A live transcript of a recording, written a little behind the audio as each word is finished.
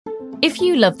If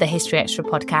you love the History Extra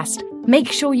podcast, make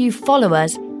sure you follow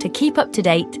us to keep up to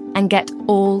date and get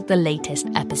all the latest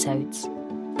episodes.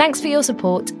 Thanks for your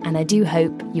support, and I do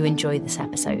hope you enjoy this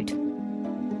episode.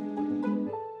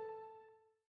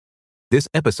 This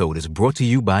episode is brought to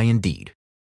you by Indeed.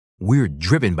 We're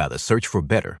driven by the search for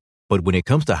better, but when it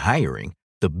comes to hiring,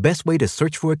 the best way to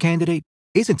search for a candidate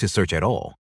isn't to search at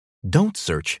all. Don't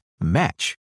search,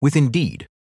 match with Indeed.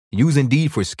 Use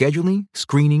Indeed for scheduling,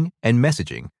 screening, and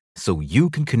messaging so you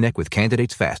can connect with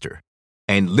candidates faster.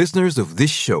 And listeners of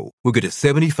this show will get a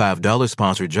 $75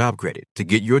 sponsored job credit to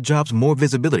get your jobs more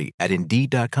visibility at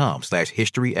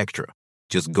Indeed.com/History Extra.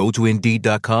 Just go to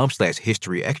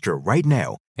Indeed.com/History Extra right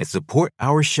now and support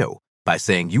our show by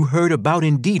saying you heard about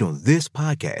Indeed on this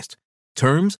podcast.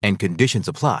 Terms and conditions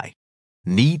apply.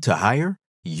 Need to hire?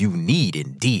 You need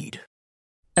Indeed.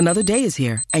 Another day is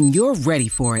here, and you're ready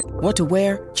for it. What to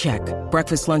wear? Check.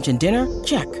 Breakfast, lunch, and dinner?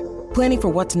 Check. Planning for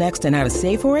what's next and how to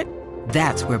save for it?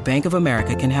 That's where Bank of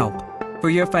America can help. For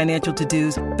your financial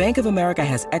to-dos, Bank of America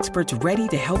has experts ready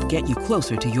to help get you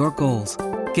closer to your goals.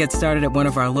 Get started at one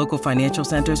of our local financial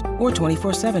centers or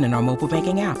 24/7 in our mobile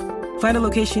banking app. Find a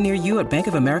location near you at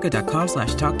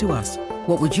bankofamerica.com/talktous.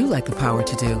 What would you like the power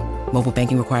to do? Mobile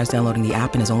banking requires downloading the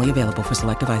app and is only available for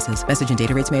select devices. Message and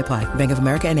data rates may apply. Bank of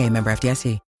America N.A., member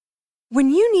FDIC. When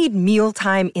you need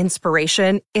mealtime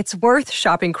inspiration, it's worth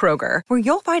shopping Kroger, where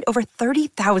you'll find over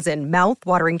 30,000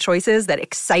 mouth-watering choices that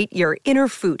excite your inner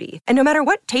foodie. And no matter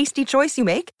what tasty choice you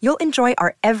make, you'll enjoy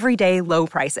our everyday low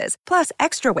prices, plus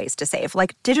extra ways to save,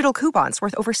 like digital coupons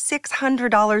worth over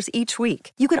 $600 each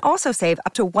week. You can also save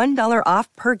up to $1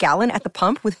 off per gallon at the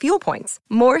pump with fuel points.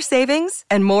 More savings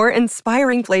and more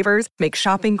inspiring flavors make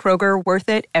shopping Kroger worth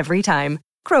it every time.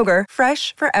 Kroger,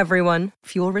 fresh for everyone.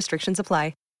 Fuel restrictions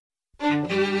apply.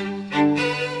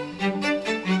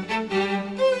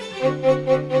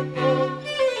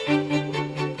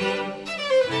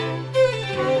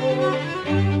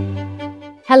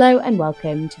 Hello and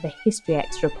welcome to the History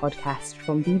Extra podcast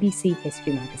from BBC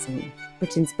History Magazine,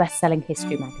 Britain's best-selling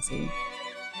history magazine.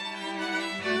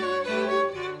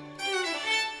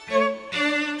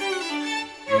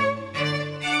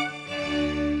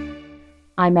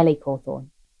 I'm Ellie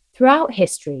Cawthorne. Throughout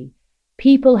history,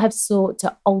 people have sought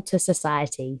to alter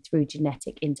society through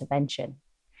genetic intervention.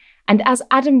 And as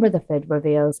Adam Rutherford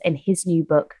reveals in his new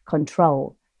book,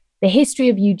 Control, the history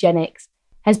of eugenics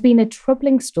has been a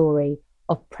troubling story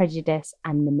of prejudice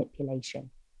and manipulation.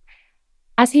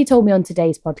 As he told me on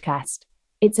today's podcast,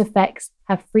 its effects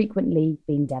have frequently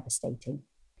been devastating.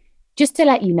 Just to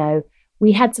let you know,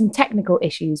 we had some technical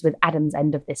issues with Adam's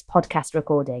end of this podcast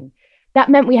recording. That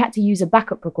meant we had to use a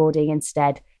backup recording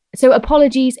instead. So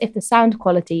apologies if the sound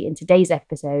quality in today's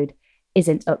episode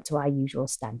isn't up to our usual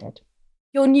standard.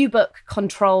 Your new book,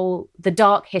 Control, The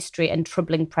Dark History and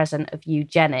Troubling Present of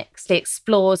Eugenics,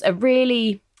 explores a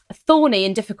really thorny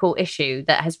and difficult issue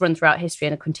that has run throughout history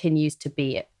and continues to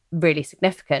be really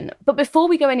significant. But before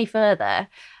we go any further,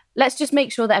 let's just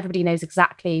make sure that everybody knows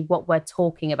exactly what we're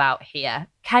talking about here.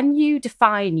 Can you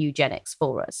define eugenics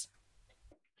for us?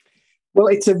 Well,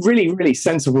 it's a really, really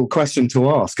sensible question to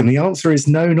ask. And the answer is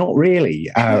no, not really.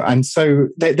 And so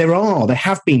there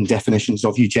have been definitions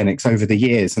of eugenics over the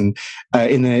years. And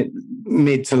in the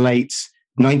mid to late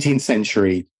 19th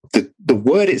century, the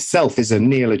word itself is a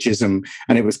neologism,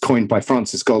 and it was coined by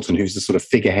Francis Galton, who's the sort of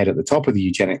figurehead at the top of the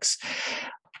eugenics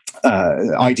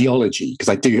ideology, because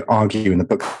I do argue in the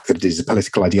book that it is a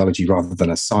political ideology rather than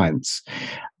a science.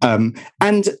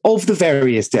 And of the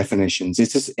various definitions,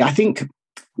 I think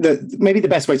that maybe the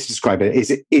best way to describe it is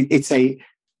it's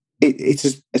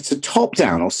a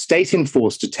top-down or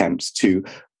state-enforced attempt to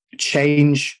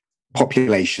change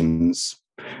populations,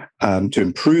 to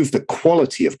improve the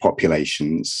quality of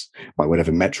populations by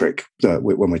whatever metric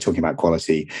when we're talking about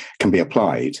quality can be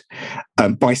applied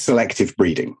by selective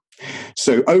breeding.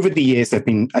 So over the years, there have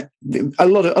been a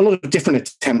lot of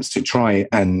different attempts to try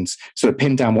and sort of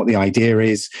pin down what the idea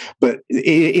is, but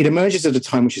it emerges at a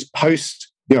time which is post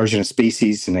The Origin of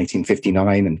Species in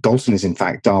 1859, and Galton is in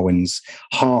fact Darwin's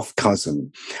half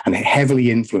cousin and heavily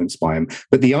influenced by him.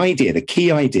 But the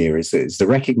key idea is the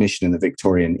recognition in the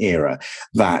Victorian era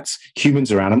that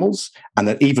humans are animals and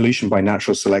that evolution by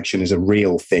natural selection is a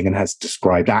real thing and has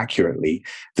described accurately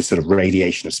the sort of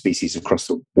radiation of species across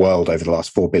the world over the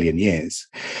last 4 billion years.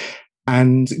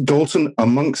 And Galton,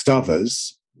 amongst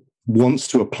others, wants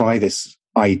to apply this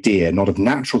idea not of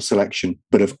natural selection,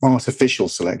 but of artificial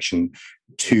selection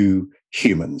to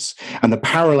humans. And the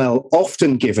parallel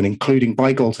often given, including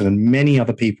by Galton and many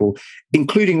other people,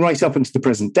 including right up into the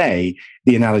present day,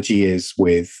 the analogy is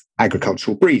with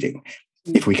agricultural breeding.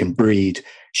 If we can breed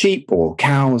sheep or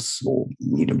cows or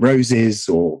roses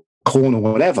or corn or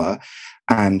whatever,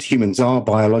 and humans are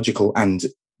biological and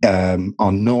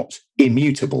are not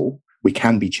immutable, we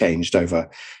can be changed over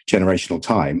generational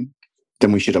time,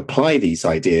 then we should apply these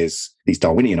ideas, these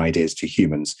Darwinian ideas, to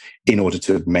humans in order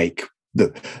to make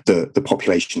the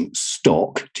population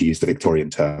stock, to use the Victorian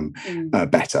term,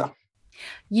 better.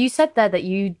 You said there that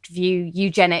you view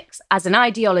eugenics as an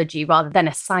ideology rather than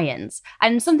a science.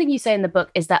 And something you say in the book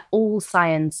is that all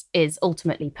science is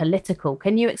ultimately political.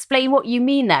 Can you explain what you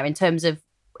mean there in terms of,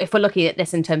 if we're looking at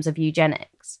this in terms of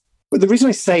eugenics? But the reason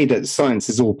I say that science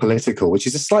is all political, which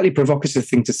is a slightly provocative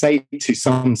thing to say to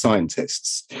some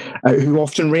scientists who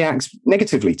often react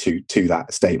negatively to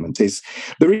that statement, is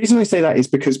the reason I say that is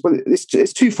because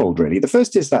it's twofold, really. The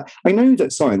first is that I know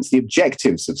that science, the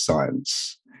objectives of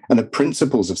science and the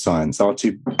principles of science are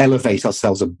to elevate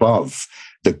ourselves above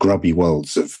the grubby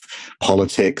worlds of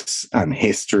politics and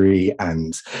history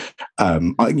and,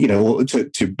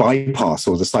 to bypass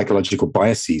all the psychological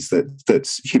biases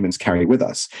that humans carry with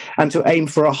us and to aim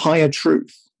for a higher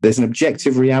truth. There's an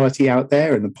objective reality out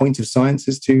there, and the point of science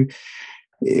is to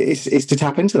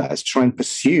tap into that, is to try and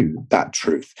pursue that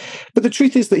truth. But the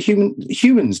truth is that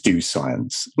humans do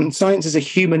science, and science is a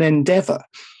human endeavor.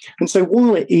 And so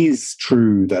while it is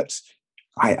true that,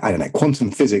 I don't know, quantum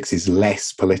physics is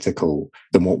less political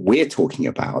than what we're talking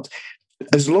about,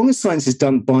 as long as science is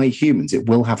done by humans, it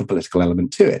will have a political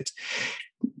element to it.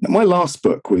 My last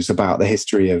book was about the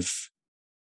history of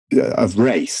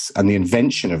race and the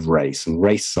invention of race and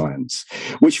race science,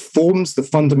 which forms the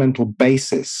fundamental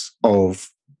basis of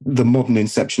the modern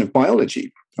inception of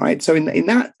biology. Right. So in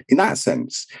that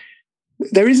sense,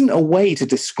 there isn't a way to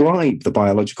describe the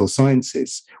biological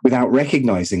sciences without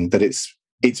recognizing that its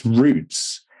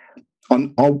roots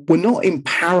we're not in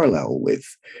parallel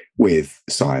with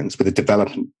science, with the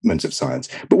development of science,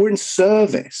 but we're in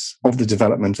service of the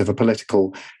development of a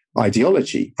political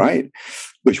ideology, right?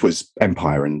 Which was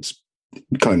empire and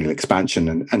colonial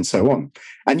expansion and so on.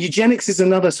 And eugenics is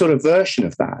another sort of version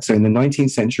of that. So in the 19th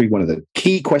century, one of the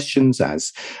key questions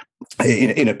as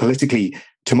in a politically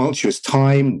tumultuous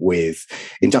time with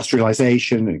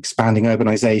industrialization and expanding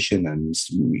urbanization and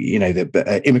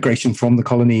the immigration from the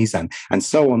colonies and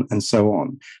so on and so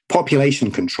on,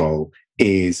 population control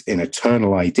is an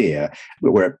eternal idea.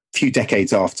 We're a few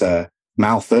decades after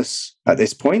Malthus at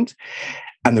this point.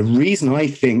 And the reason I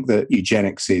think that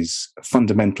eugenics is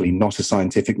fundamentally not a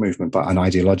scientific movement, but an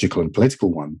ideological and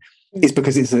political one, is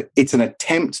because it's an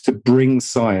attempt to bring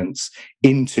science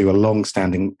into a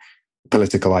long-standing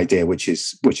political idea, which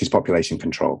is population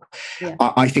control. Yeah.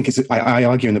 I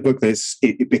argue in the book that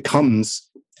it becomes,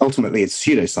 ultimately, it's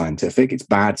pseudoscientific. It's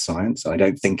bad science. I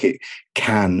don't think it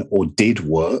can or did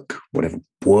work, whatever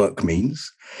work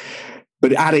means.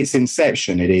 But at its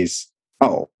inception, it is,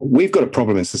 we've got a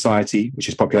problem in society, which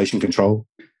is population control.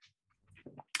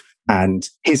 And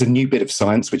here's a new bit of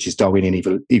science, which is Darwinian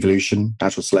evolution,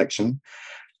 natural selection.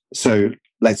 So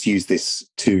let's use this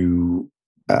to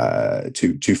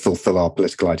fulfill our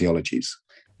political ideologies.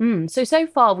 So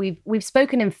far, we've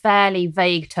spoken in fairly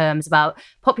vague terms about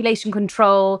population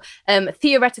control,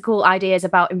 theoretical ideas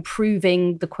about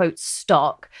improving the, quote,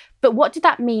 stock. But what did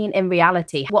that mean in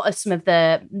reality? What are some of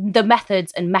the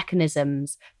methods and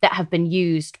mechanisms that have been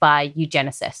used by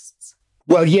eugenicists?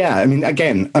 Well, yeah, I mean,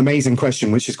 again, amazing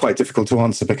question, which is quite difficult to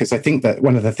answer, because I think that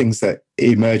one of the things that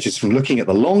emerges from looking at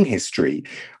the long history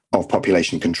of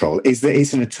population control is that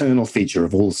it's an eternal feature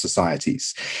of all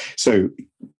societies. So,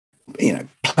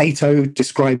 Plato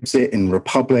describes it in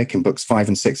Republic, in books 5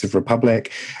 and 6 of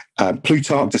Republic.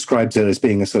 Plutarch describes it as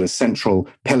being a sort of central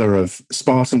pillar of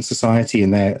Spartan society,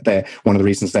 and they're one of the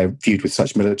reasons they're viewed with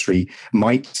such military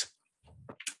might.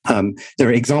 There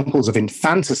are examples of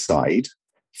infanticide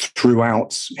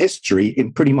throughout history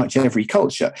in pretty much every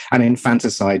culture, and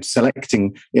infanticide,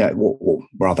 selecting, or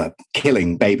rather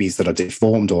killing babies that are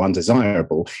deformed or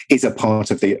undesirable, is a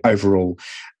part of the overall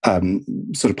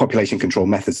sort of population control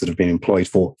methods that have been employed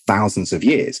for thousands of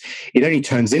years. It only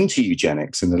turns into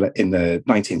eugenics in the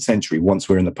 19th century once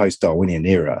we're in the post-Darwinian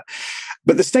era.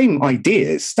 But the same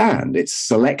ideas stand. It's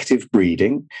selective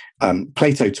breeding.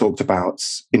 Plato talked about,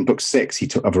 in book 6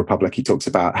 of Republic, he talks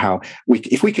about how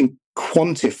if we can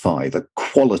quantify the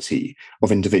quality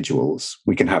of individuals,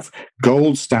 we can have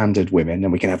gold standard women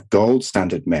and we can have gold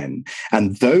standard men.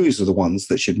 And those are the ones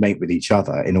that should mate with each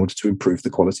other in order to improve the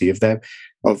quality of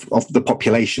the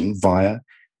population via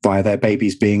their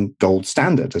babies being gold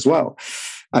standard as well.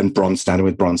 And bronze standard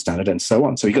with bronze standard and so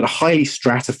on. So you've got a highly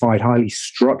stratified, highly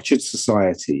structured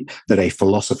society that a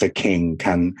philosopher king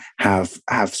can have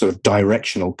sort of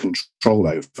directional control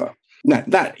over. Now,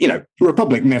 that,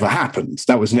 Republic never happened.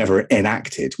 That was never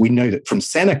enacted. We know that from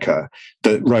Seneca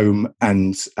that Rome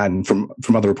and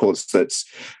from other reports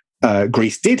that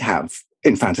Greece did have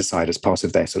infanticide as part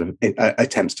of their sort of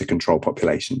attempts to control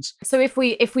populations. So if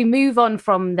we move on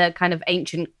from the kind of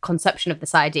ancient conception of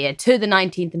this idea to the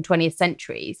 19th and 20th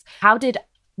centuries, how did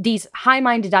these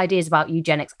high-minded ideas about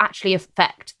eugenics actually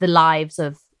affect the lives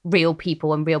of real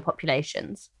people and real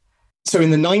populations? So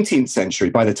in the 19th century,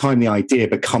 by the time the idea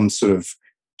becomes sort of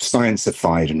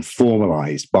scientified and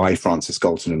formalized by Francis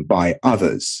Galton and by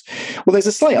others, well, there's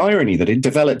a slight irony that it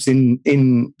develops in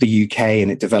the UK and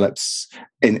it develops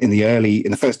in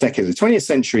the first decade of the 20th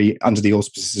century under the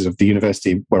auspices of the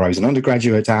university where I was an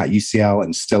undergraduate at, UCL,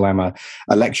 and still am a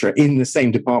lecturer in the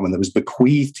same department that was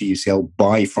bequeathed to UCL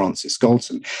by Francis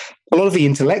Galton. A lot of the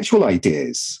intellectual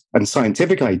ideas and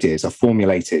scientific ideas are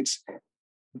formulated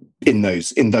in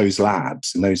those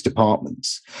labs, in those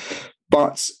departments.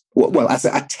 But, well, as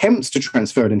attempts to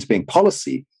transfer it into being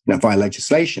policy, via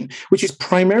legislation, which is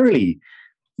primarily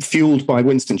fueled by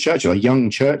Winston Churchill, a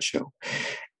young Churchill,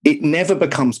 it never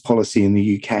becomes policy in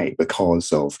the UK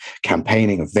because of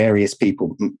campaigning of various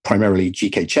people, primarily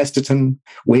G.K. Chesterton,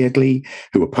 weirdly,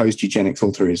 who opposed eugenics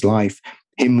all through his life,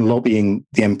 him lobbying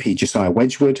the MP Josiah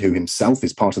Wedgwood, who himself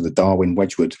is part of the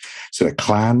Darwin-Wedgwood sort of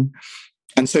clan.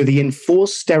 And so the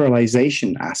enforced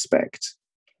sterilization aspect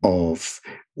of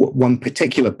one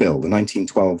particular bill, the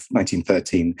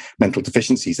 1913 Mental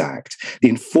Deficiencies Act, the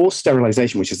enforced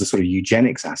sterilization, which is the sort of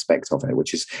eugenics aspect of it,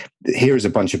 which is, here is a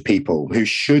bunch of people who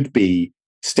should be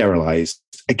sterilized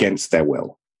against their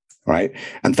will, right?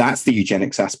 And that's the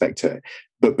eugenics aspect to it.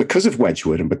 But because of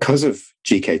Wedgwood and because of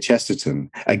G.K. Chesterton,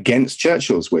 against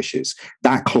Churchill's wishes,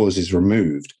 that clause is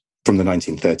removed from the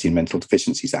 1913 Mental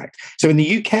Deficiencies Act. So in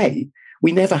the UK,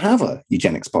 we never have a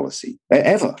eugenics policy,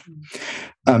 ever.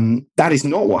 That is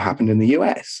not what happened in the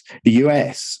US. The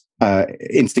US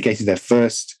instigated their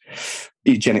first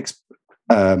eugenics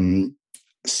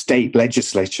state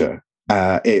legislature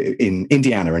in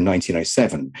Indiana in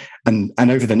 1907. And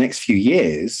over the next few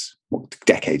years,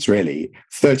 decades really,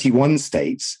 31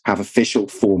 states have official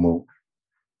formal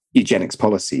eugenics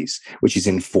policies, which is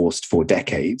enforced for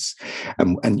decades.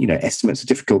 And estimates are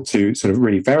difficult to sort of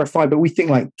really verify, but we think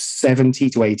like 70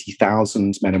 to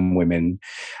 80,000 men and women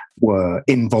were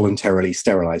involuntarily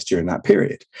sterilized during that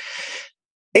period.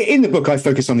 In the book, I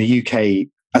focus on the UK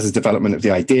as a development of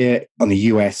the idea, on the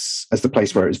US as the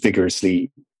place where it was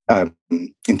vigorously,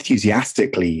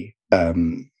 enthusiastically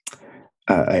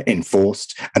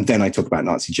enforced. And then I talk about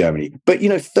Nazi Germany. But,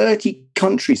 30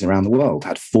 countries around the world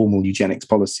had formal eugenics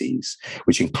policies,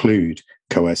 which include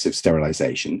coercive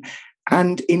sterilization.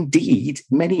 And indeed,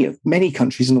 many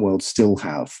countries in the world still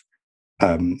have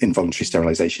involuntary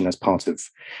sterilization as part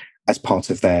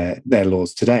of their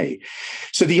laws today.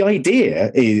 So the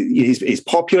idea is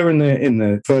popular in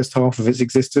the first half of its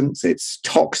existence. It's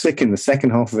toxic in the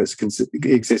second half of its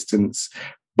existence.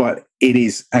 But it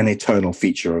is an eternal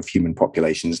feature of human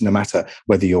populations, no matter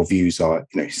whether your views are,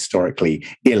 historically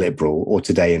illiberal or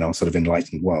today in our sort of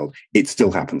enlightened world. It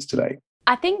still happens today.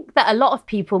 I think that a lot of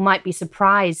people might be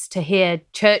surprised to hear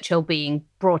Churchill being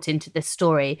brought into this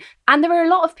story. And there are a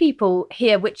lot of people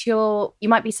here which you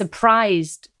might be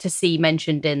surprised to see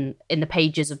mentioned in the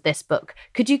pages of this book.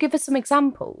 Could you give us some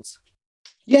examples?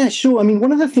 Yeah, sure. I mean,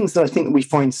 one of the things that I think that we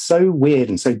find so weird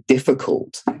and so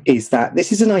difficult is that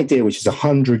this is an idea which is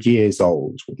 100 years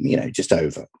old, just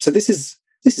over. So this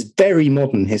is very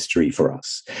modern history for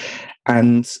us,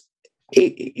 and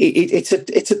it's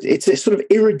a sort of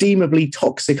irredeemably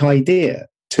toxic idea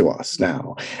to us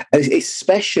now,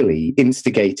 especially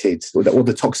instigated, or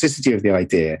the toxicity of the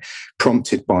idea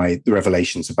prompted by the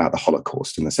revelations about the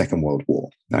Holocaust and the Second World War,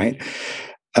 right?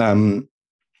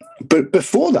 But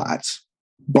before that,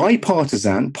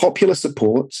 bipartisan, popular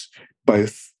support,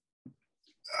 both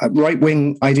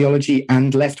right-wing ideology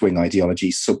and left-wing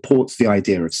ideology supports the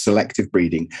idea of selective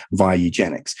breeding via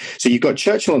eugenics. So you've got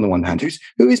Churchill on the one hand,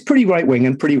 who is pretty right-wing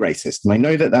and pretty racist. And I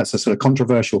know that that's a sort of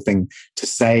controversial thing to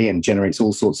say and generates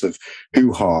all sorts of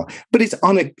hoo-ha, but it's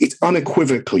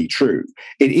unequivocally true.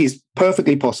 It is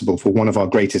perfectly possible for one of our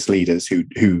greatest leaders who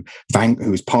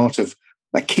is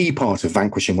a key part of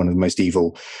vanquishing one of the most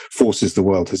evil forces the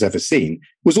world has ever seen,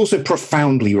 was also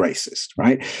profoundly racist,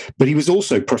 right? But he was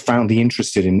also profoundly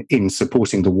interested in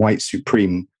supporting the white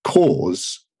supreme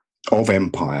cause of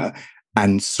empire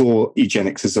and saw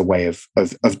eugenics as a way of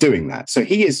doing that. So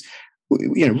he is,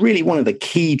 really one of the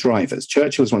key drivers.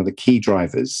 Churchill is one of the key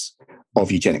drivers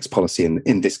of eugenics policy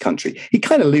in this country. He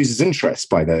kind of loses interest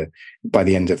by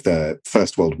the end of the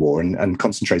First World War and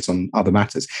concentrates on other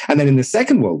matters. And then in the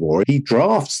Second World War, he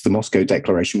drafts the Moscow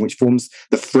Declaration, which forms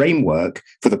the framework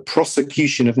for the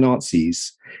prosecution of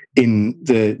Nazis in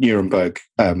the Nuremberg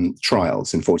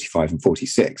trials in 45 and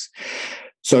 46.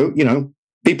 So,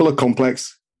 people are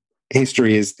complex.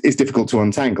 History is difficult to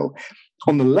untangle.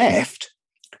 On the left,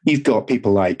 you've got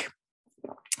people like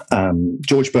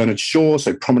George Bernard Shaw,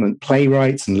 so prominent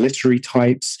playwrights and literary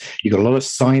types. You've got a lot of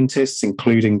scientists,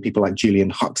 including people like Julian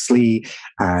Huxley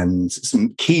and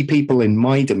some key people in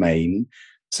my domain,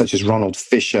 such as Ronald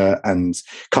Fisher and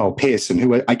Carl Pearson,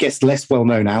 who are, I guess, less well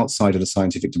known outside of the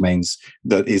scientific domains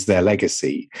that is their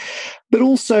legacy. But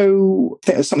also,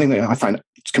 something that I find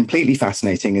completely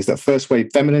fascinating is that first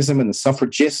wave feminism and the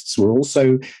suffragists were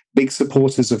also big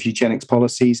supporters of eugenics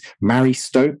policies. Mary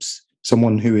Stopes,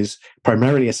 someone who is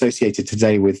primarily associated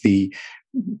today with the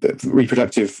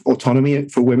reproductive autonomy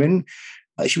for women.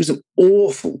 She was an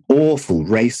awful, awful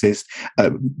racist,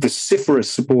 vociferous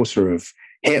supporter of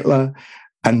Hitler.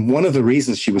 And one of the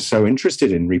reasons she was so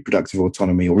interested in reproductive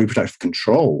autonomy or reproductive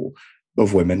control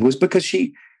of women was because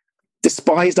she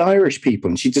despised Irish people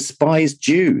and she despised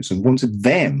Jews and wanted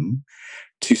them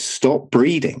to stop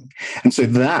breeding. And so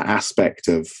that aspect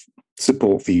of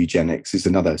support for eugenics is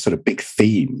another sort of big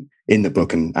theme in the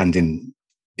book and in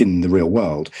the real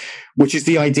world, which is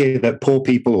the idea that poor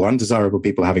people or undesirable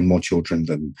people are having more children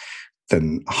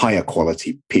than higher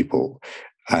quality people.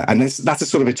 And that's a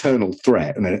sort of eternal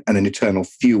threat and an eternal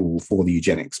fuel for the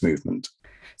eugenics movement.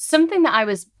 Something that I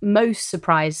was most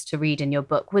surprised to read in your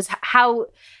book was how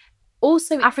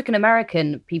also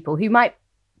African-American people who might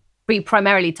be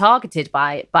primarily targeted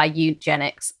by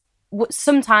eugenics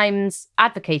sometimes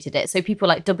advocated it. So people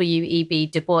like W.E.B.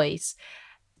 Du Bois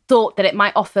thought that it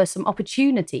might offer some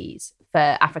opportunities for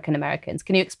African-Americans.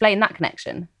 Can you explain that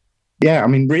connection? Yeah, I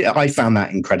mean, I found that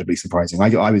incredibly surprising.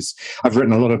 I've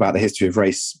written a lot about the history of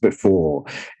race before,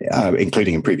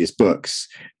 including in previous books,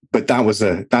 but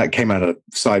that came out of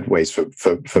sideways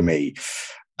for me.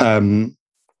 And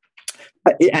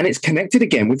it's connected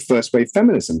again with first wave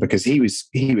feminism because he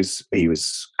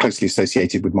was closely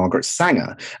associated with Margaret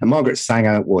Sanger, and Margaret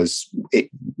Sanger was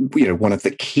one of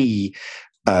the key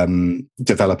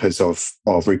developers of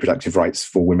reproductive rights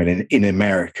for women in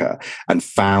America and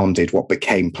founded what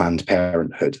became Planned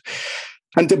Parenthood.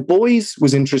 And Du Bois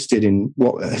was interested in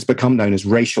what has become known as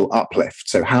racial uplift.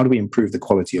 So how do we improve the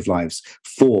quality of lives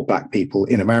for Black people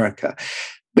in America?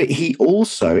 But he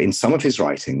also, in some of his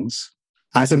writings,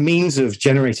 as a means of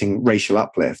generating racial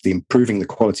uplift, improving the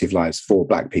quality of lives for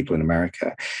Black people in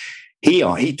America, he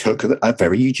took a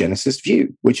very eugenicist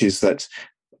view, which is that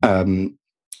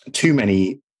too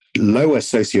many lower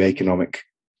socioeconomic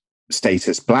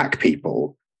status Black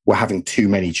people were having too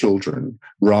many children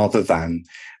rather than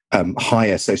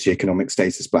higher socioeconomic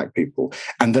status Black people,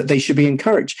 and that they should be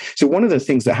encouraged. So one of the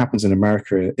things that happens in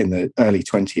America in the early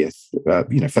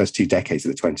 20th, first 2 decades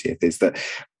of the 20th, is that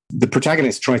the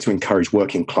protagonists try to encourage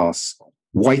working class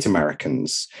white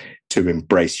Americans to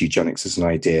embrace eugenics as an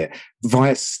idea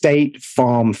via state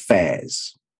farm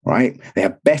fairs. Right? They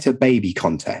have better baby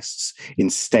contests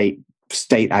in state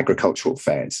agricultural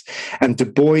fairs. And Du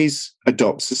Bois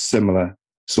adopts a similar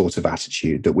sort of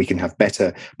attitude that we can have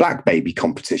better Black baby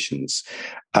competitions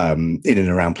in and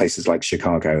around places like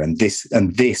Chicago. And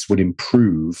this would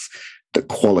improve the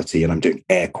quality, and I'm doing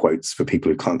air quotes for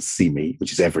people who can't see me,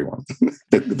 which is everyone,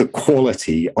 the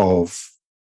quality of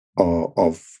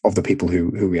the people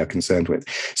who we are concerned with.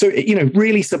 So,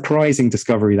 really surprising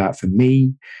discovery that for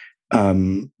me,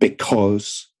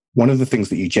 because one of the things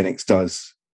that eugenics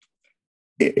does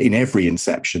in every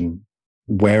inception,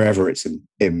 wherever it's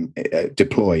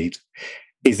deployed,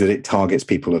 is that it targets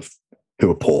people who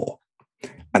are poor,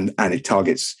 and it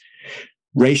targets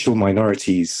racial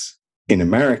minorities in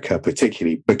America,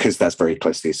 particularly because that's very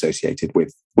closely associated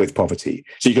with poverty.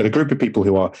 So you've got a group of people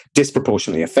who are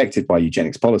disproportionately affected by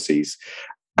eugenics policies,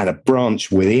 and a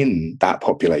branch within that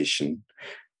population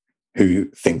who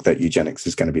think that eugenics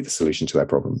is going to be the solution to their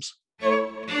problems.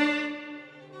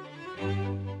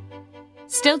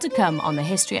 Still to come on the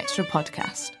History Extra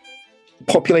podcast.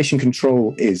 Population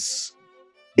control is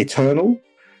eternal.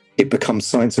 It becomes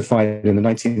scientified in the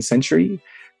 19th century.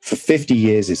 For 50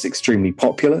 years, it's extremely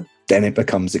popular. Then it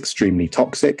becomes extremely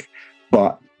toxic,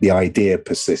 but the idea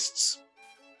persists.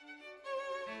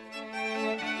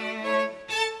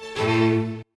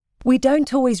 We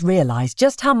don't always realise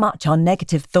just how much our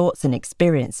negative thoughts and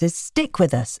experiences stick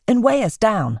with us and weigh us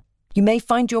down. You may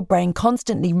find your brain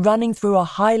constantly running through a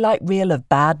highlight reel of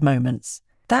bad moments.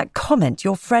 That comment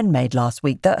your friend made last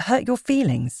week that hurt your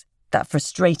feelings. that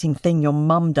frustrating thing your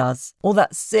mum does, or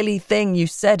that silly thing you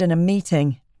said in a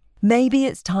meeting. Maybe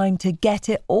it's time to get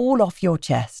it all off your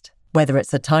chest, whether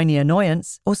it's a tiny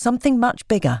annoyance or something much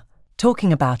bigger.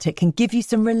 Talking about it can give you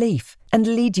some relief and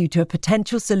lead you to a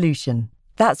potential solution.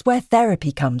 That's where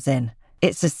therapy comes in.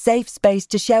 It's a safe space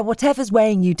to share whatever's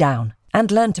weighing you down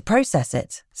and learn to process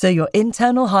it, so your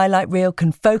internal highlight reel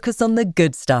can focus on the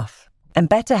good stuff. And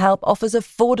BetterHelp offers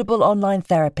affordable online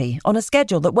therapy on a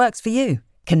schedule that works for you.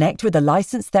 Connect with a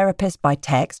licensed therapist by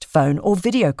text, phone, or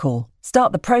video call.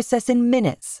 Start the process in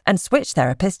minutes and switch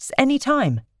therapists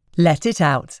anytime. Let it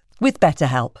out with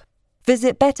BetterHelp.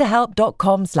 Visit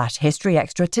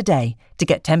betterhelp.com/historyextra today to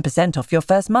get 10% off your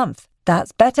first month.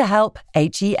 That's BetterHelp,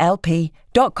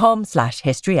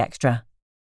 HELP.com/historyextra.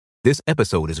 This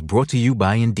episode is brought to you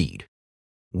by Indeed.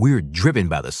 We're driven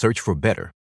by the search for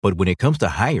better, but when it comes to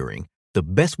hiring, the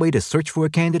best way to search for a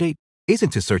candidate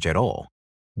isn't to search at all.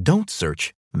 Don't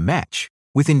search, match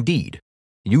with Indeed.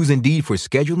 Use Indeed for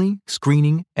scheduling,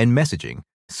 screening, and messaging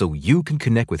so you can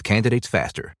connect with candidates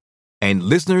faster. And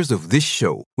listeners of this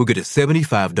show will get a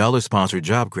 $75 sponsored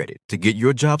job credit to get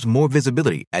your jobs more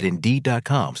visibility at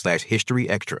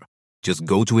Indeed.com/historyextra. Just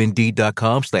go to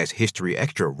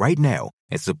Indeed.com/historyextra right now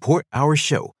and support our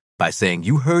show by saying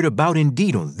you heard about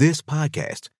Indeed on this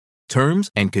podcast.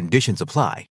 Terms and conditions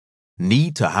apply.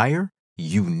 Need to hire?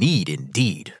 You need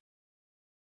Indeed.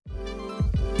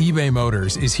 eBay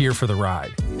Motors is here for the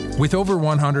ride. With over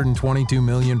 122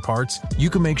 million parts, you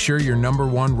can make sure your number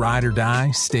one ride or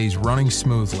die stays running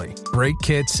smoothly. Brake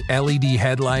kits, LED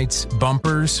headlights,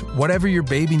 bumpers, whatever your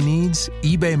baby needs,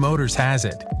 eBay Motors has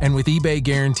it. And with eBay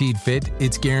Guaranteed Fit,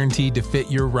 it's guaranteed to fit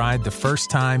your ride the first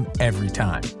time, every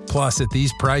time. Plus, at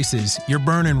these prices, you're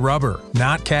burning rubber,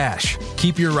 not cash.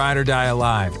 Keep your ride or die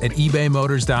alive at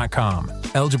ebaymotors.com.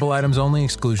 Eligible items only.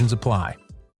 Exclusions apply.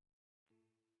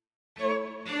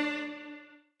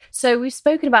 So we've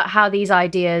spoken about how these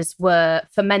ideas were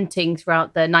fermenting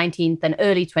throughout the 19th and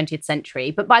early 20th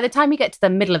century. But by the time we get to the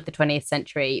middle of the 20th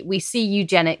century, we see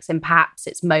eugenics in perhaps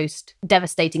its most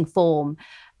devastating form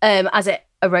as it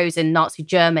arose in Nazi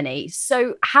Germany.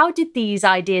 So how did these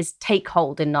ideas take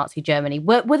hold in Nazi Germany?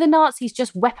 Were the Nazis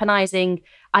just weaponizing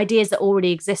ideas that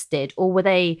already existed, or were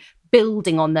they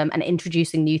building on them and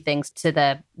introducing new things to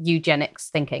the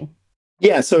eugenics thinking?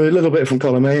 Yeah, so a little bit from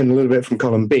column A and a little bit from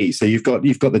column B. So you've got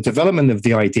the development of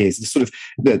the ideas, the sort of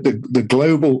the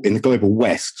global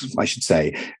West, I should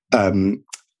say,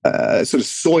 sort of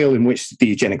soil in which the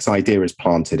eugenics idea is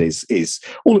planted is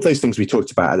all of those things we talked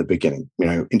about at the beginning. You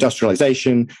know,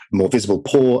 industrialization, more visible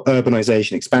poor,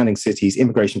 urbanization, expanding cities,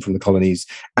 immigration from the colonies,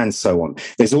 and so on.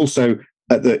 There's also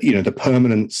the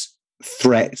permanent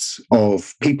threat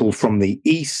of people from the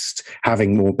East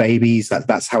having more babies.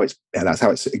 That's how it's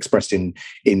expressed in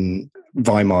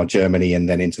Weimar Germany and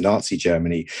then into Nazi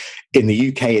Germany. In the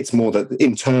UK, it's more that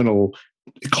internal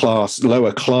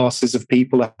lower classes of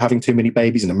people are having too many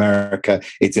babies. In America,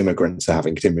 it's immigrants are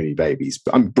having too many babies.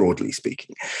 But I'm broadly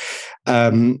speaking.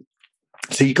 So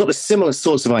you've got the similar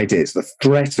sorts of ideas, the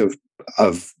threat of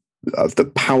the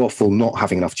powerful not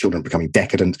having enough children, becoming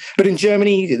decadent. But in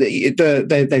Germany,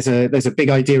 there's a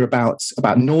big idea about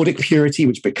Nordic purity,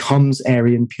 which becomes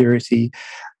Aryan purity,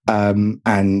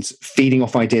 and feeding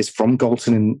off ideas from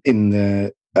Galton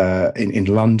in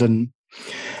London.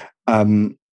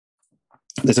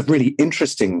 There's a really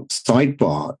interesting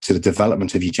sidebar to the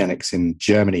development of eugenics in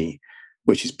Germany,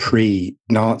 which is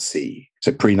pre-Nazi,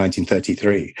 so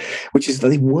pre-1933, which is that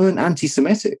they weren't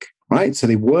anti-Semitic. Right, so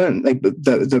they weren't.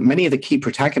 Many of the key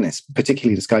protagonists,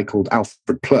 particularly this guy called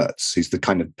Alfred Plurtz, who's the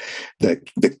kind of the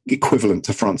equivalent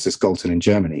to Francis Galton in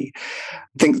Germany,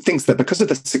 thinks that because of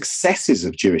the successes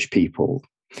of Jewish people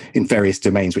in various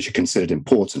domains which are considered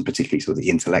important, particularly sort of the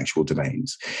intellectual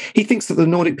domains, he thinks that the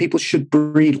Nordic people should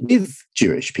breed with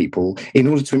Jewish people in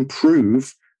order to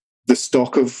improve the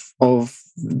stock of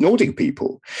Nordic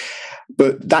people.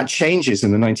 But that changes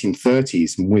in the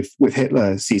 1930s with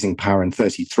Hitler seizing power in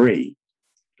 1933.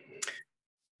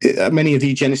 Many of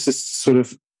the eugenicists sort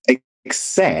of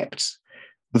accept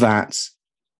that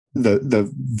the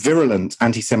virulent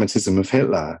anti-Semitism of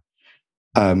Hitler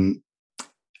and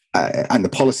the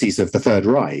policies of the Third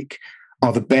Reich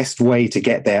are the best way to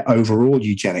get their overall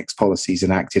eugenics policies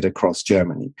enacted across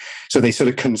Germany. So they sort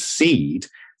of concede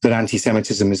that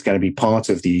anti-Semitism is going to be part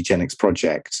of the eugenics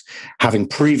project, having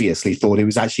previously thought it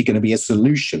was actually going to be a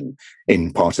solution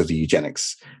in part of the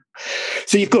eugenics.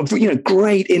 So you've got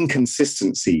great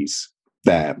inconsistencies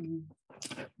there.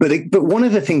 But one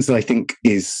of the things that I think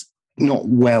is not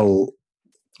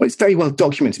it's very well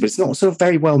documented, but it's not sort of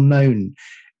very well known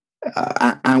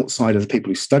outside of the people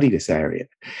who study this area,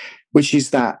 which is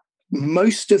that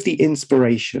most of the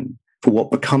inspiration for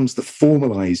what becomes the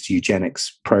formalized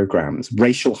eugenics programs,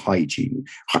 racial hygiene,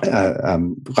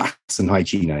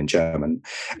 Rassenhygiene in German,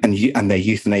 and their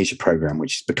euthanasia program,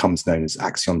 which becomes known as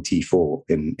Action T4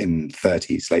 in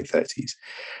late 30s.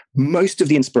 Most of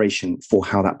the inspiration for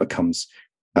how that becomes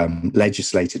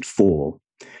legislated for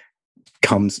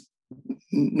comes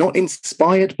not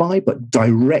inspired by, but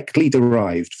directly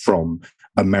derived from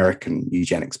American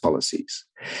eugenics policies,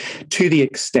 to the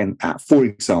extent that, for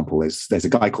example, there's a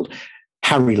guy called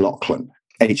Harry Laughlin,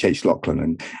 H.H. Laughlin,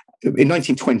 and in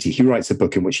 1920 he writes a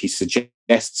book in which he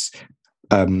suggests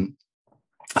a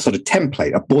sort of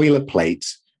template, a boilerplate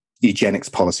eugenics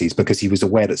policies, because he was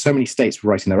aware that so many states were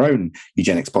writing their own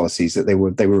eugenics policies that they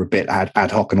were a bit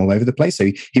ad hoc and all over the place.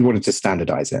 So he wanted to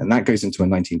standardize it, and that goes into a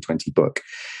 1920 book.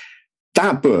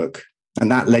 That book and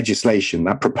that legislation,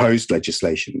 that proposed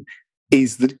legislation,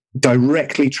 is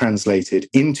directly translated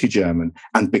into German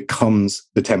and becomes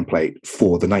the template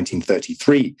for the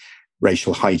 1933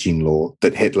 racial hygiene law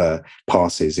that Hitler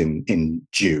passes in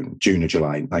June or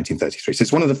July 1933. So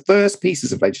it's one of the first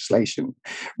pieces of legislation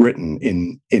written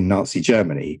in Nazi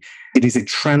Germany. It is a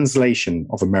translation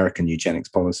of American eugenics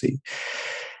policy.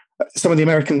 Some of the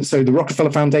Americans, so the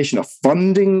Rockefeller Foundation, are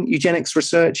funding eugenics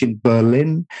research in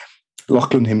Berlin.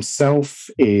 Laughlin himself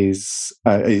is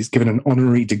given an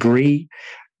honorary degree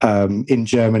in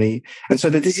Germany, and so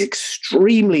there's these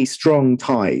extremely strong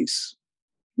ties.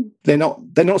 They're not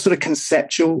sort of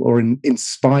conceptual or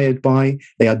inspired by.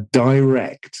 They are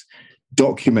direct,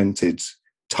 documented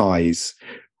ties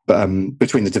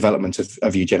between the development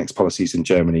of eugenics policies in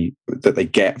Germany that they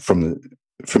get from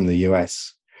the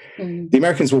US. Mm. The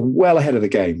Americans were well ahead of the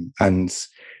game, and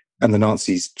the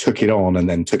Nazis took it on and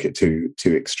then took it to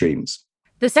extremes.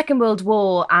 The Second World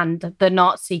War and the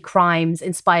Nazi crimes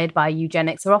inspired by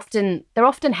eugenics are often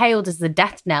hailed as the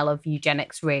death knell of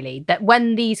eugenics, really. That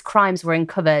when these crimes were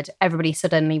uncovered, everybody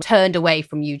suddenly turned away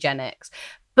from eugenics.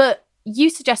 But you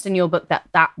suggest in your book that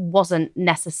that wasn't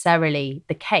necessarily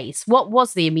the case. What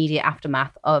was the immediate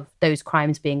aftermath of those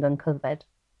crimes being uncovered?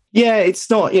 Yeah, it's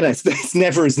not, it's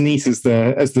never as neat as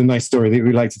the nice story that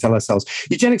we like to tell ourselves.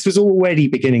 Eugenics was already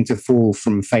beginning to fall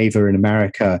from favor in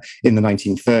America in the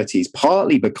 1930s,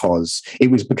 partly because it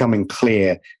was becoming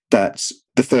clear that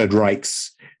the Third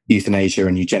Reich's euthanasia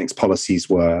and eugenics policies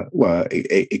were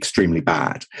extremely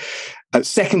bad.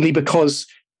 Secondly, because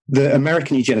the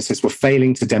American eugenicists were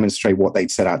failing to demonstrate what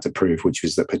they'd set out to prove, which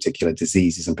was that particular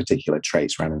diseases and particular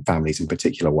traits ran in families in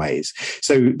particular ways.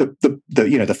 So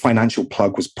the financial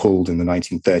plug was pulled in the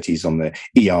 1930s on the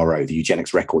ERO, the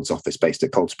Eugenics Records Office based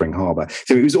at Cold Spring Harbor.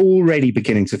 So it was already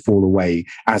beginning to fall away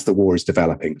as the war is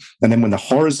developing. And then when the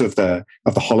horrors of the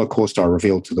Holocaust are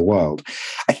revealed to the world,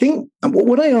 I think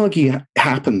what I argue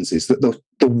happens is that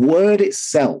the word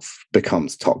itself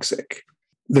becomes toxic.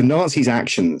 The Nazis'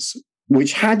 actions,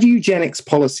 which had eugenics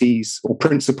policies or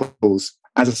principles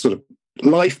as a sort of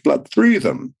lifeblood through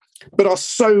them, but are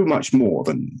so much more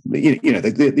than,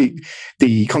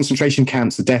 the concentration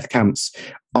camps, the death camps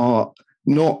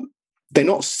they're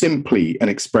not simply an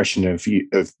expression of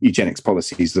eugenics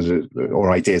policies or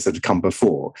ideas that have come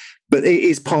before, but it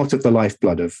is part of the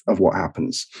lifeblood of what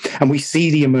happens. And we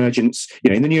see the emergence,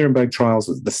 in the Nuremberg trials,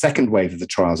 the second wave of the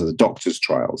trials are the doctors'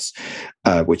 trials,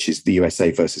 which is the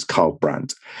USA versus Karl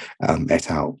Brandt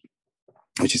et al.,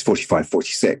 which is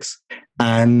 45-46.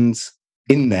 And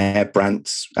in there,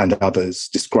 Brandt and others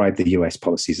describe the US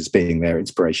policies as being their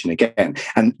inspiration again.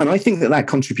 And I think that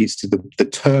contributes to the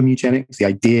term eugenics, the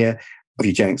idea of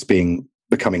eugenics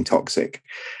becoming toxic.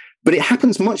 But it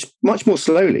happens much, much more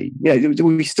slowly.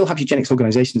 We still have eugenics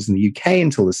organizations in the UK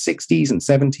until the 60s and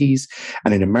 70s,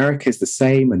 and in America it's the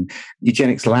same. And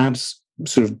eugenics labs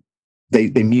they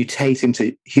mutate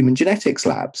into human genetics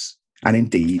labs. And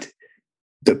indeed,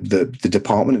 the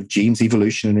Department of Genes,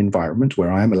 Evolution and Environment,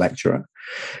 where I am a lecturer,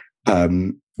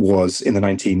 was in the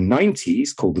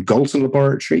 1990s called the Galton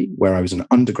Laboratory, where I was an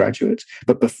undergraduate.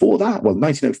 But before that,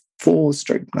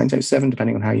 1904-1907,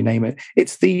 depending on how you name it,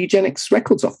 it's the Eugenics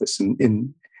Records Office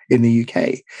in the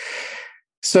UK.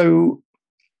 So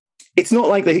it's not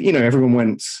like everyone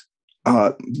went,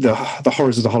 the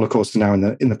horrors of the Holocaust are now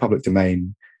in the public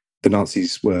domain. The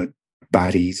Nazis were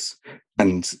baddies,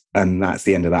 and that's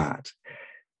the end of that.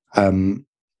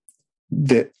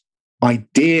 The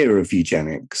idea of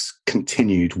eugenics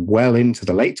continued well into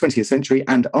the late 20th century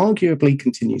and arguably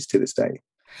continues to this day.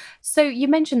 So you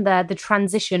mentioned there the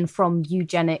transition from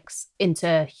eugenics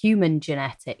into human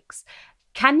genetics.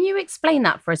 Can you explain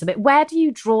that for us a bit? Where do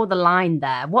you draw the line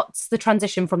there? What's the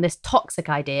transition from this toxic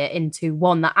idea into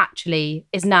one that actually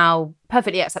is now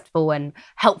perfectly acceptable and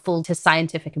helpful to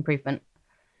scientific improvement?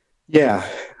 Yeah,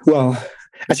 well,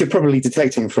 as you're probably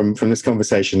detecting from this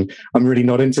conversation, I'm really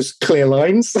not into clear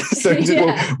lines. So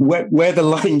Yeah. where the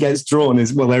line gets drawn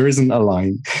is, well, there isn't a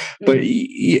line. But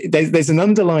there's an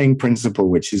underlying principle,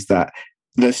 which is that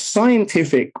the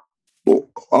scientific, or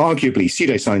arguably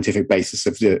pseudoscientific basis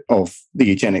of the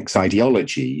eugenics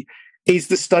ideology is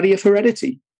the study of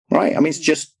heredity, right? I mean, it's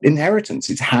just inheritance.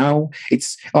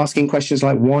 It's asking questions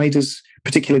like, why does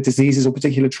particular diseases or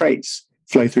particular traits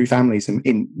flow through families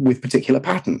with particular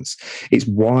patterns? It's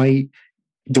why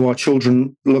do our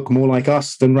children look more like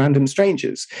us than random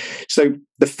strangers? So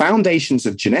the foundations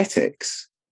of genetics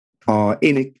are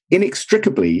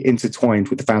inextricably intertwined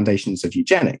with the foundations of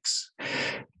eugenics.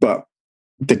 But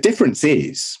the difference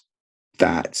is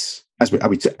that, as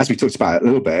we talked about a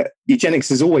little bit, eugenics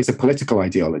is always a political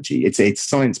ideology. It's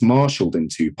science marshaled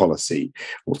into policy,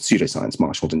 or pseudoscience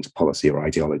marshaled into policy or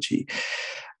ideology.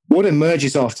 What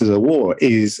emerges after the war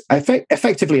is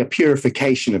effectively a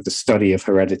purification of the study of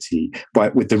heredity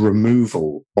with the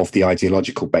removal of the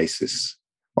ideological basis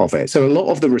of it. So a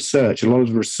lot of the researchers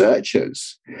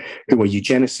who were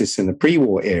eugenicists in the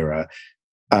pre-war era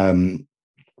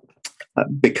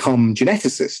become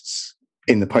geneticists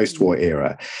in the post-war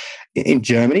era. In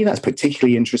Germany, that's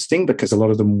particularly interesting because a lot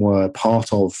of them were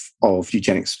part of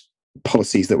eugenics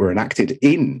policies that were enacted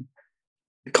in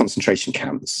concentration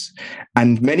camps.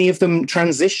 And many of them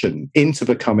transition into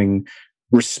becoming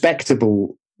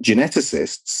respectable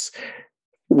geneticists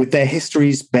with their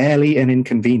histories barely an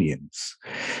inconvenience.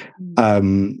 We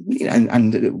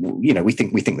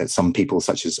think that some people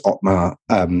such as Ottmar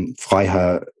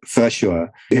Freiherr Verschuer,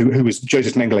 who was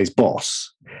Joseph Mengelé's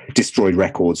boss, destroyed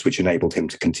records which enabled him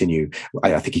to continue.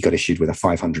 I think he got issued with a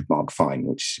 500 mark fine,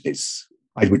 which is,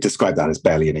 I would describe that as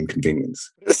barely an inconvenience.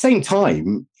 At the same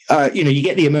time, you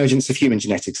get the emergence of human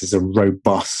genetics as a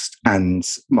robust and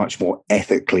much more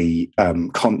ethically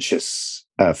conscious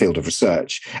field of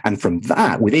research. And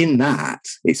within that,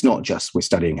 it's not just we're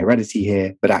studying heredity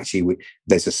here, but actually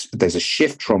there's a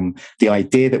shift from the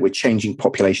idea that we're changing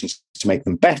populations to make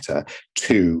them better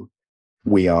to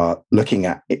we are looking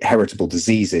at heritable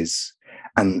diseases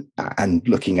and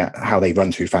looking at how they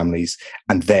run through families,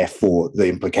 and therefore the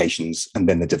implications, and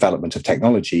then the development of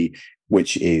technology,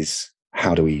 which is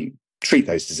how do we treat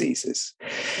those diseases?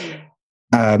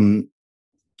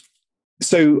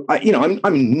 So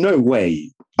I'm in no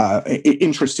way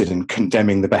interested in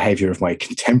condemning the behavior of my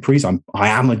contemporaries. I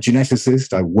am a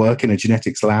geneticist. I work in a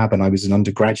genetics lab, and I was an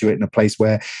undergraduate in a place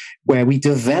where we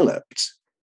developed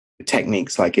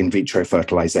techniques like in vitro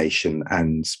fertilization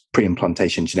and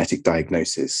pre-implantation genetic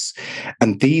diagnosis.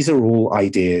 And these are all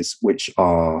ideas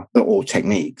or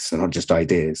techniques, and not just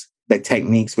ideas. They're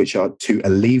techniques which are to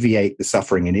alleviate the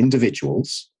suffering in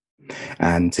individuals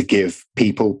and to give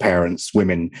people, parents,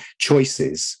 women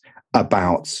choices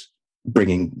about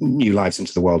bringing new lives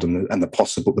into the world and the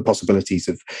possibilities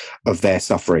of their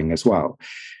suffering as well.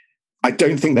 I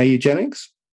don't think they're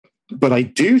eugenics, but I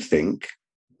do think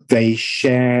they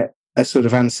share a sort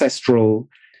of ancestral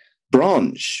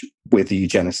branch with the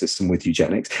eugenicists and with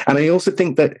eugenics. And I also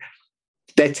think that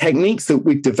they're techniques that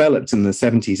we've developed in the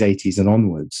 70s, 80s and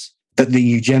onwards that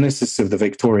the eugenicists of the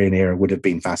Victorian era would have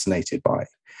been fascinated by.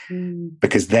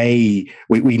 Because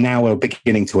we now are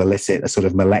beginning to elicit a sort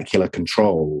of molecular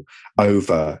control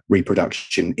over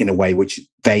reproduction in a way which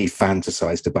they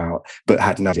fantasized about, but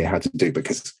had no idea how to do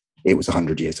because it was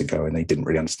 100 years ago and they didn't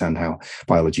really understand how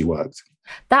biology worked.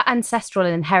 That ancestral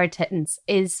inheritance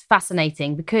is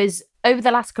fascinating because over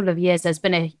the last couple of years, there's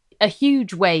been a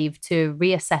huge wave to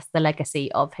reassess the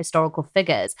legacy of historical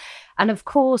figures. And of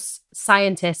course,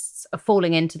 scientists are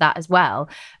falling into that as well.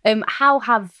 How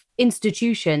have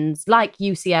institutions like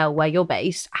UCL, where you're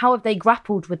based, how have they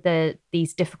grappled with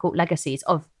these difficult legacies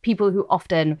of people who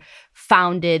often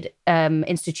founded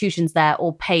institutions there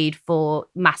or paid for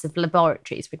massive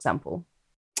laboratories, for example?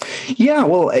 Yeah,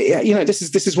 well, this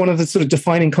is one of the sort of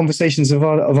defining conversations of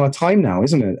our time now,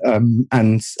 isn't it?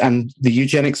 And the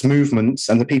eugenics movements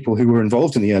and the people who were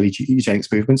involved in the early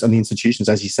eugenics movements and the institutions,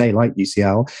 as you say, like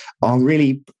UCL, are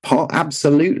really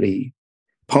absolutely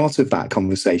part of that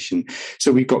conversation.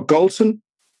 So we've got Galton,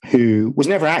 who was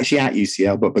never actually at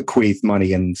UCL, but bequeathed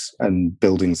money and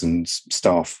buildings and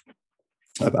staff,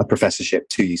 a professorship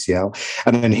to UCL.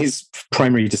 And then his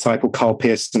primary disciple, Carl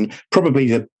Pearson,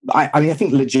 probably I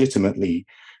think legitimately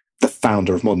the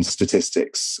founder of modern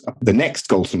statistics. The next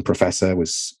Galton professor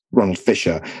was Ronald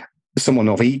Fisher, someone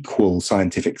of equal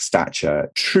scientific stature,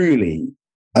 truly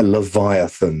a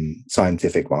Leviathan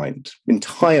scientific mind,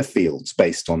 entire fields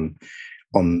based on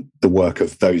the work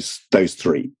of those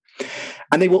three.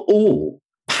 And they were all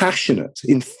passionate,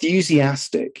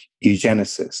 enthusiastic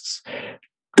eugenicists.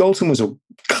 Galton was a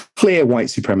clear white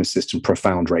supremacist and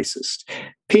profound racist.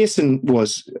 Pearson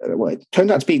was, it turned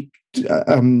out to be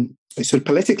sort of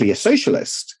politically a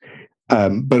socialist,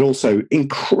 but also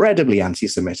incredibly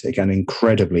anti-Semitic and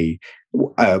incredibly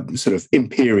sort of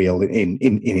imperial in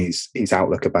his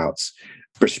outlook about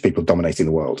British people dominating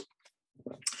the world.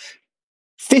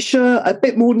 Fisher, a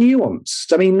bit more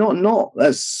nuanced. I mean, not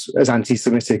as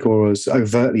anti-Semitic or as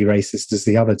overtly racist as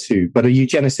the other two, but a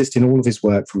eugenicist in all of his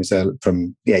work from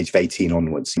the age of 18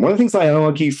 onwards. One of the things I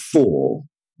argue for,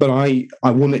 but I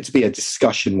want it to be a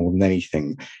discussion more than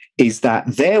anything, is that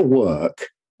their work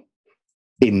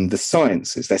in the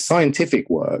sciences, their scientific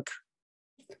work,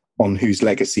 on whose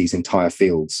legacies entire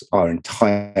fields are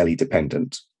entirely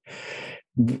dependent,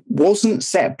 wasn't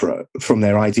separate from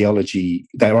their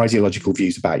ideological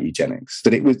views about eugenics.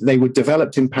 That they were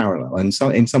developed in parallel, and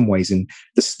in some ways, the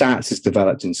stats is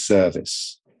developed in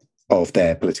service of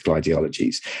their political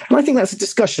ideologies. And I think that's a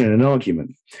discussion and an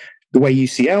argument. The way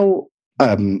UCL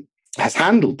has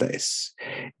handled this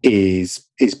is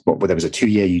there was a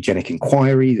 2-year eugenic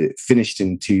inquiry that finished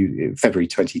into February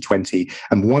 2020,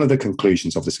 and one of the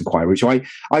conclusions of this inquiry, which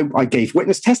I gave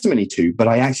witness testimony to, but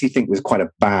I actually think was quite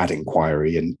a bad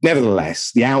inquiry, and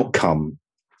nevertheless, the outcome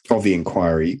of the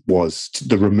inquiry was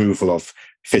the removal of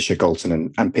Fisher,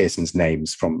 Galton, and Pearson's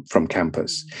names from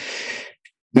campus.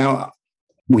 Now,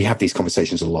 we have these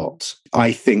conversations a lot.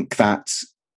 I think that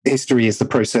history is the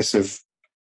process of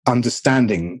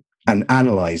understanding and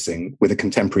analyzing with a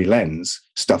contemporary lens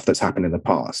stuff that's happened in the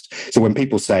past. So when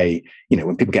people say,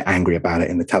 when people get angry about it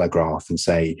in the Telegraph and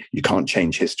say you can't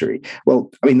change history,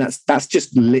 well, I mean, that's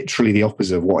just literally the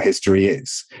opposite of what history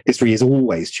is. History is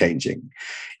always changing.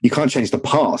 You can't change the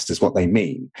past, is what they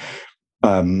mean.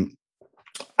 And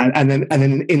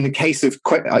then in the case of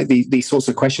these sorts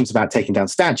of questions about taking down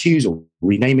statues or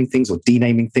renaming things or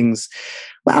denaming things,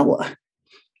 well,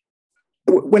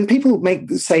 when people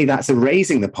say that's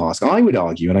erasing the past, I would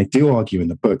argue, and I do argue in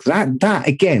the book, that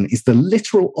again is the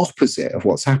literal opposite of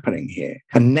what's happening here.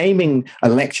 And naming a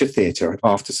lecture theatre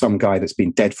after some guy that's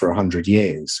been dead for 100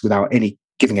 years without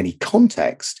giving any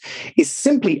context is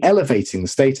simply elevating the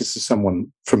status of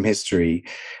someone from history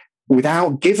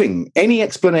without giving any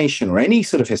explanation or any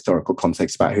sort of historical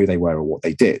context about who they were or what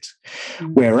they did.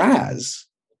 Mm-hmm. Whereas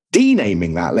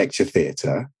denaming that lecture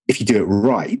theatre, if you do it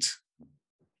right,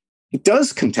 it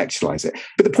does contextualize it.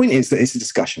 But the point is that it's a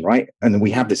discussion, right? And then we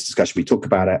have this discussion, we talk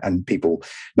about it, and people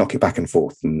knock it back and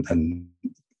forth and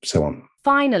so on.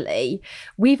 Finally,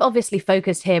 we've obviously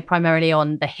focused here primarily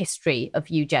on the history of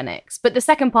eugenics, but the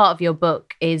second part of your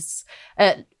book is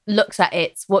looks at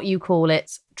what you call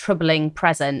its troubling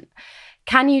present.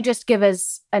 Can you just give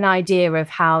us an idea of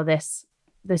how this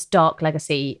dark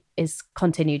legacy is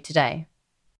continued today?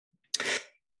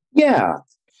 Yeah.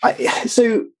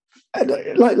 So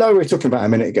like we were talking about a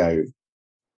minute ago,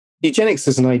 eugenics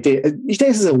as an idea,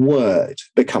 eugenics as a word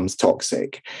becomes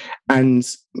toxic, and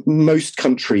most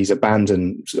countries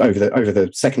abandon over the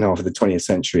second half of the 20th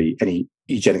century any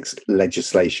eugenics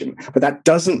legislation. But that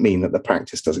doesn't mean that the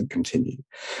practice doesn't continue.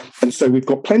 And so we've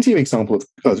got plenty of examples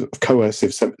of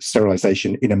coercive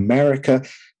sterilization in America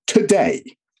today.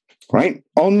 Right?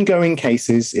 Ongoing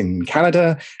cases in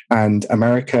Canada and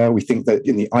America. We think that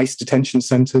in the ICE detention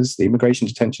centers, the immigration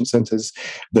detention centers,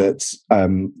 that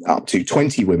up to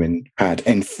 20 women had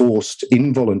enforced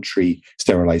involuntary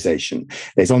sterilization.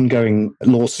 There's ongoing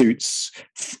lawsuits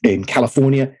in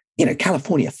California.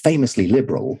 California, famously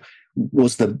liberal,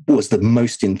 was the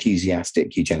most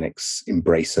enthusiastic eugenics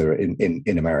embracer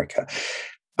in America.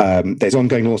 There's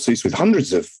ongoing lawsuits with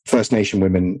hundreds of First Nation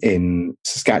women in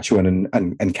Saskatchewan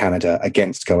and Canada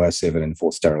against coercive and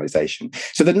enforced sterilization.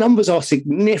 So the numbers are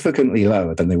significantly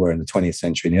lower than they were in the 20th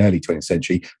century, in the early 20th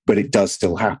century, but it does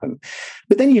still happen.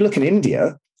 But then you look at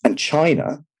India and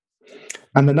China,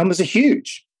 and the numbers are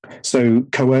huge. So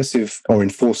coercive or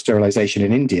enforced sterilization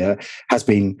in India has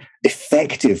been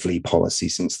effectively policy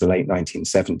since the late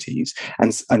 1970s.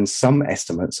 And some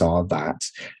estimates are that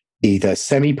either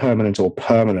semi-permanent or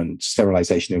permanent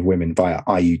sterilization of women via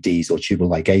IUDs or tubal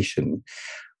ligation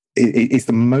is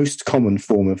the most common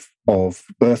form of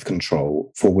birth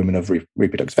control for women of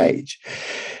reproductive age.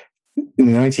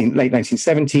 In the late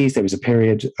 1970s, there was a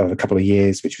period of a couple of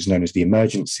years which was known as the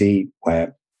emergency,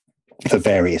 where for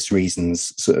various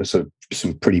reasons, sort of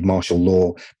some pretty martial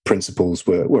law principles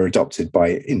were adopted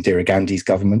by Indira Gandhi's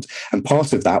government, and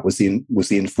part of that was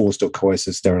the enforced or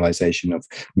coercive sterilization of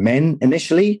men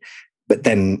initially. But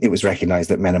then it was recognized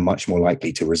that men are much more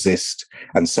likely to resist,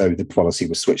 and so the policy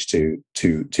was switched to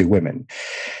women.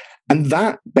 And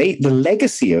the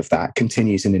legacy of that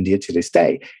continues in India to this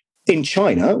day. In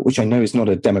China, which I know is not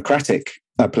a democratic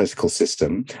political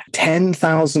system.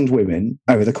 10,000 women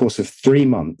over the course of 3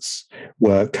 months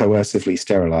were coercively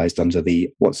sterilized under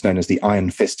what's known as the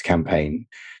Iron Fist campaign.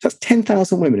 That's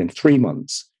 10,000 women in 3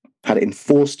 months had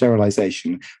enforced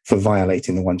sterilization for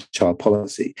violating the one-child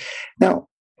policy. Now,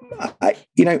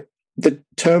 the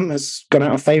term has gone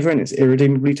out of favor and it's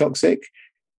irredeemably toxic,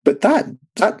 but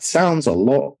that sounds a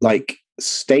lot like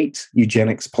state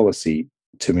eugenics policy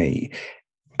to me,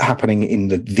 happening in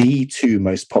the two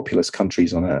most populous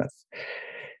countries on earth.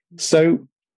 So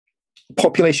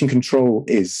population control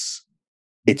is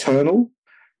eternal.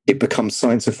 It becomes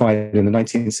scientified in the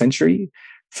 19th century.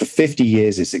 For 50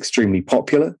 years, it's extremely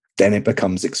popular. Then it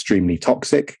becomes extremely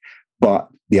toxic, but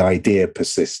the idea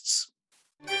persists.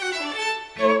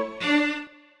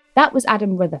 That was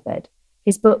Adam Rutherford.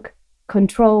 His book,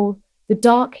 Control, The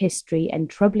Dark History and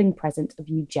Troubling Present of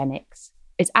Eugenics,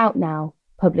 is out now,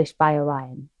 published by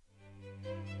Orion.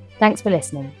 Thanks for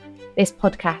listening. This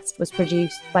podcast was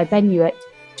produced by Ben Hewitt,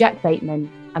 Jack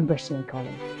Bateman, and Brittany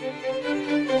Collins.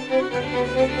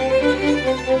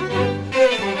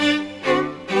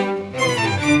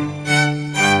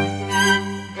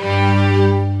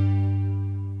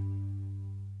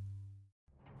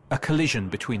 A collision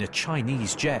between a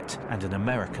Chinese jet and an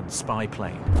American spy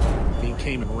plane. He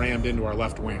came and rammed into our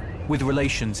left wing. With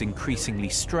relations increasingly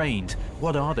strained,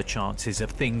 what are the chances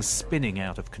of things spinning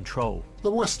out of control?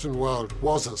 The Western world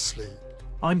was asleep.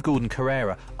 I'm Gordon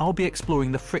Carrera. I'll be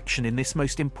exploring the friction in this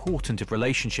most important of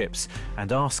relationships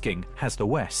and asking, has the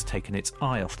West taken its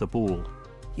eye off the ball?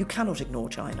 You cannot ignore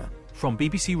China. From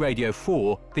BBC Radio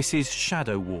 4, this is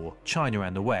Shadow War, China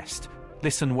and the West.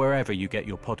 Listen wherever you get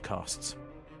your podcasts.